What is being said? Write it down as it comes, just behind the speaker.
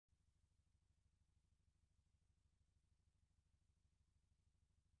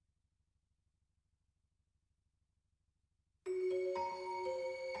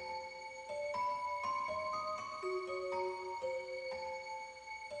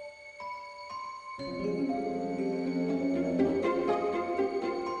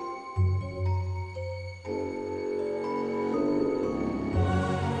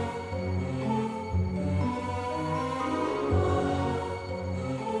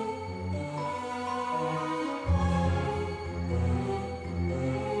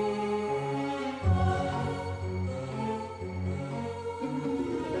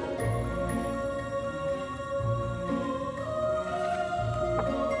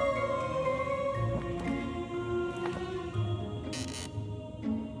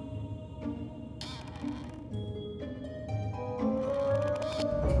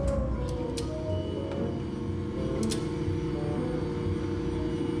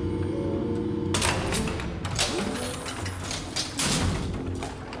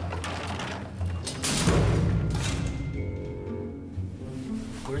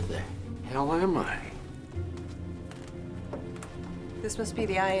How am I? This must be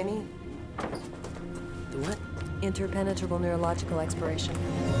the INE. The what? Interpenetrable neurological exploration.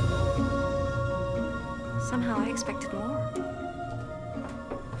 Somehow I expected more.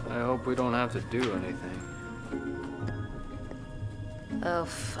 I hope we don't have to do anything. Oh,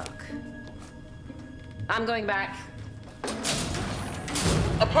 fuck. I'm going back.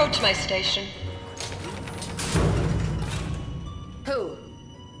 Approach my station. Who?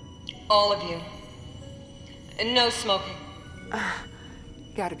 All of you. And no smoking.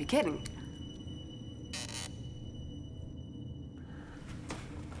 You gotta be kidding.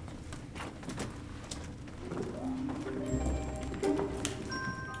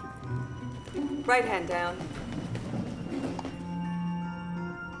 Right hand down.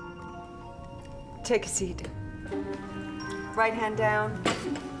 Take a seat. Right hand down.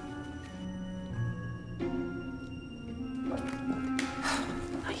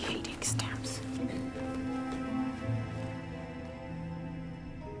 I hate ink stamps.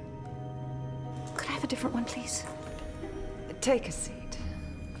 Could I have a different one, please? Take a seat.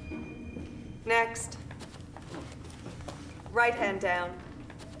 Next. Right hand down.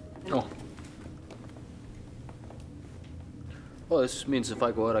 Oh. Well, this means if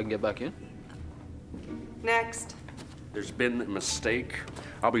I go out, I can get back in? Next. There's been a mistake.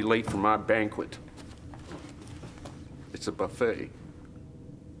 I'll be late for my banquet. It's a buffet.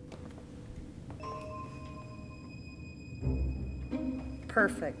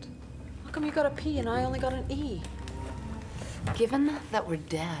 Perfect. How come you got a P and I only got an E? Given that we're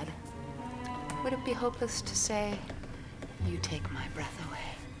dead, would it be hopeless to say, you take my breath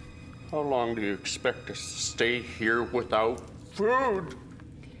away? How long do you expect us to stay here without food?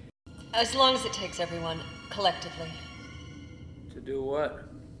 As long as it takes everyone, collectively. To do what?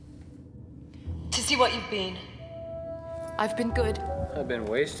 To see what you've been. I've been good. I've been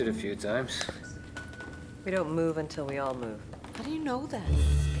wasted a few times. We don't move until we all move. How do you know that?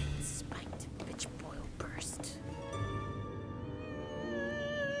 Spiked bitch boil burst.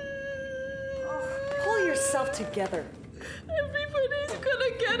 Pull yourself together. Everybody's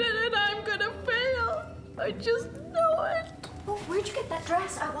gonna get it and I'm gonna fail. I just know it. Oh, where'd you get that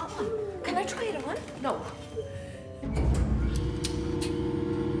dress? I want one. Can I try it on? No.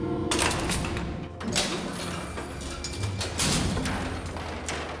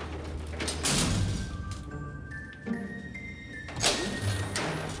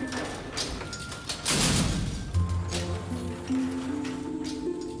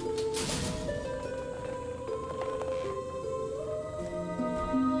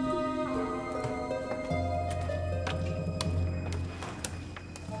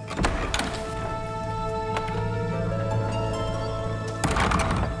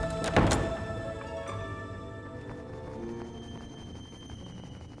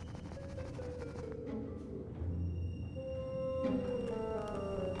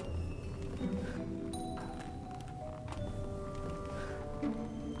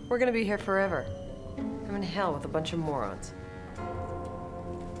 We're gonna be here forever. I'm in hell with a bunch of morons.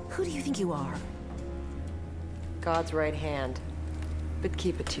 Who do you think you are? God's right hand. But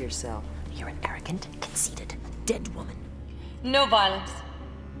keep it to yourself. You're an arrogant, conceited, dead woman. No violence.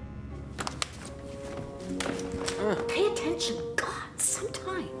 Pay attention. God,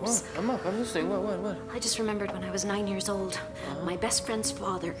 sometimes. What? I'm up. I'm listening. What? I just remembered when I was 9 years old. My best friend's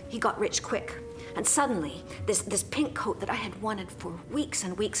father, he got rich quick. And suddenly, this pink coat that I had wanted for weeks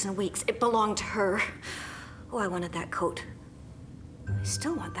and weeks and weeks, it belonged to her. Oh, I wanted that coat. I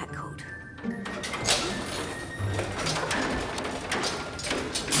still want that coat.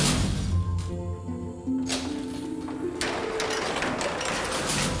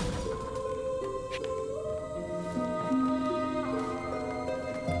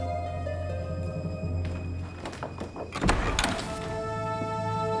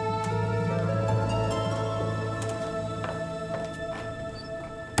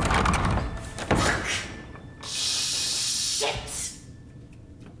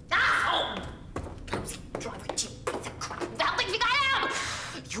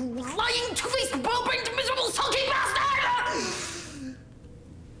 lying, two-faced, bell-brained, miserable, sulky bastard!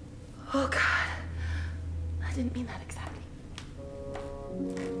 Oh, God. I didn't mean that exactly.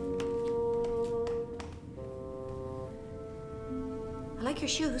 I like your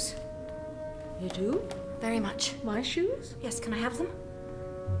shoes. You do? Very much. My shoes? Yes, can I have them?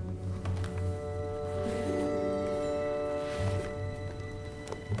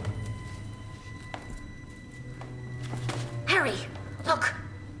 Harry, look.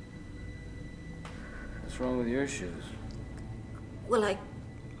 What's wrong with your shoes? Well, I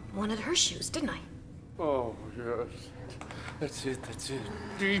wanted her shoes, didn't I? Oh, yes. That's it, that's it.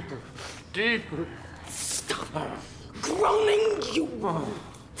 Deeper, deeper. Stop groaning, you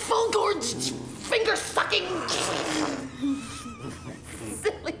full-gorged, finger-sucking,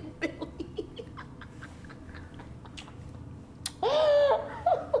 silly Billy. Oh,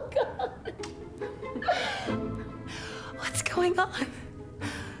 God. What's going on?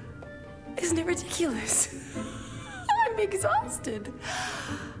 Isn't it ridiculous? I'm exhausted.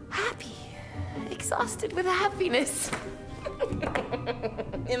 Happy. Exhausted with happiness.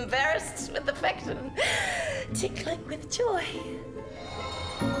 Embarrassed with affection. Tickling with joy.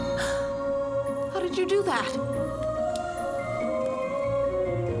 How did you do that?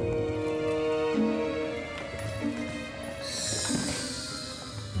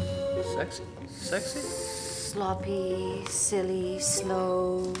 Sexy? Sexy? Sloppy, silly,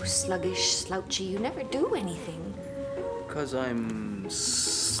 slow, sluggish, slouchy. You never do anything. Because I'm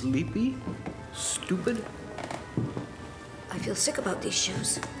sleepy? Stupid? I feel sick about these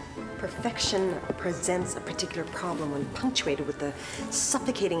shoes. Perfection presents a particular problem when punctuated with the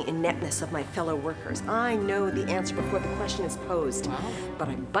suffocating ineptness of my fellow workers. I know the answer before the question is posed, but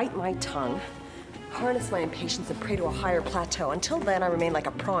I bite my tongue, harness my impatience, and pray to a higher plateau. Until then, I remain like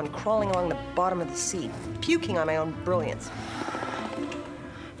a prawn crawling along the bottom of the sea, puking on my own brilliance.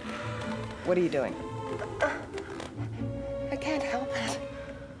 What are you doing? I can't help it.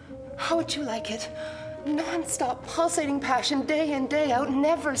 How would you like it? Non-stop pulsating passion, day in, day out,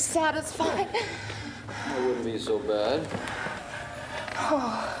 never satisfied. That wouldn't be so bad.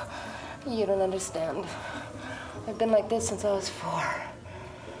 Oh, you don't understand. I've been like this since I was 4.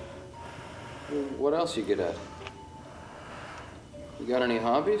 What else you get at? You got any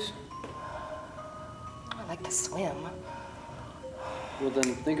hobbies? I like to swim. Well,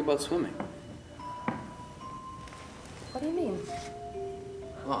 then think about swimming. What do you mean?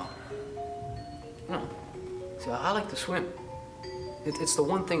 Oh. No. See, I like to swim. It's the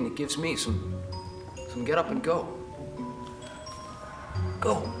one thing that gives me some get up and go.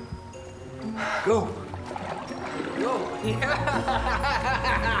 Go. Go. Go. Yeah.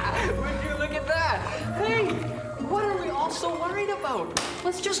 Would you look at that? Hey, what are we all so worried about?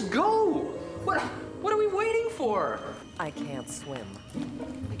 Let's just go. What are we waiting for? I can't swim.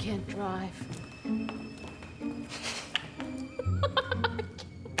 I can't drive.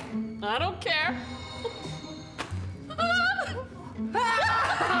 I don't care. Yeah!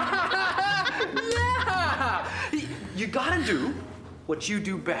 You gotta do what you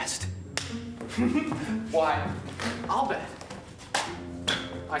do best. Why? I'll bet.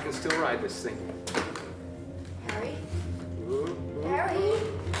 I can still ride this thing. Harry? Harry?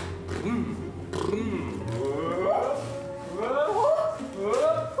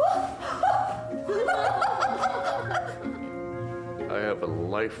 I have a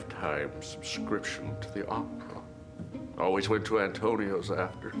lifetime subscription to the opera. Always went to Antonio's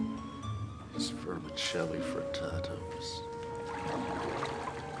after. His vermicelli frittatas.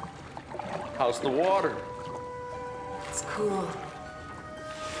 How's the water? It's cool.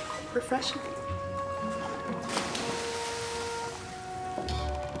 Refreshing.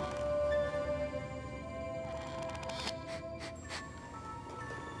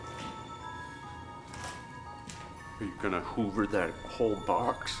 Are you gonna hoover that whole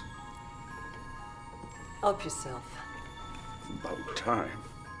box? Help yourself. About time.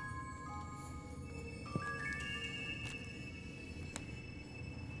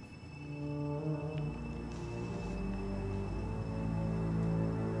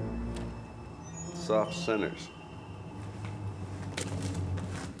 Soft centers.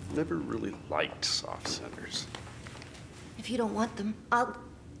 Never really liked soft centers. If you don't want them,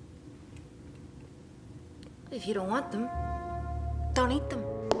 If you don't want them, don't eat them.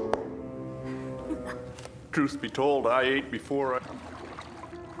 Truth be told, I ate before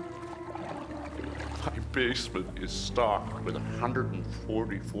My basement is stocked with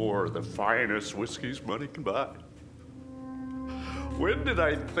 144 of the finest whiskeys money can buy. When did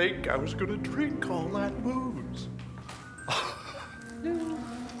I think I was gonna drink all that booze?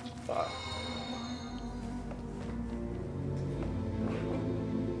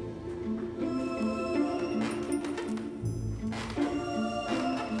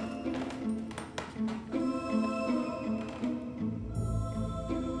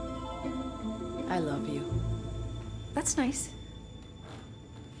 That's nice.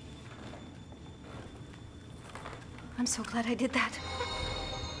 I'm so glad I did that.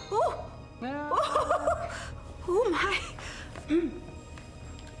 Oh! Oh my!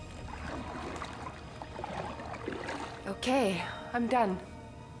 Okay, I'm done.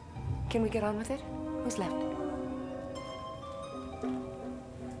 Can we get on with it? Who's left?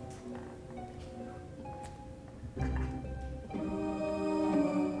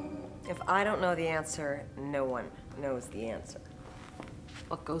 If I don't know the answer, no one knows the answer.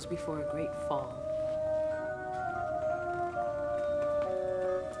 What goes before a great fall?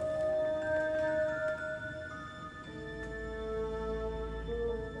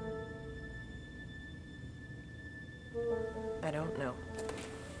 I don't know.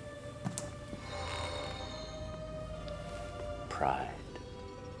 Pride.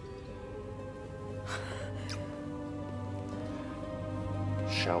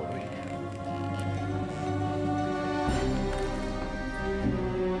 Shall we?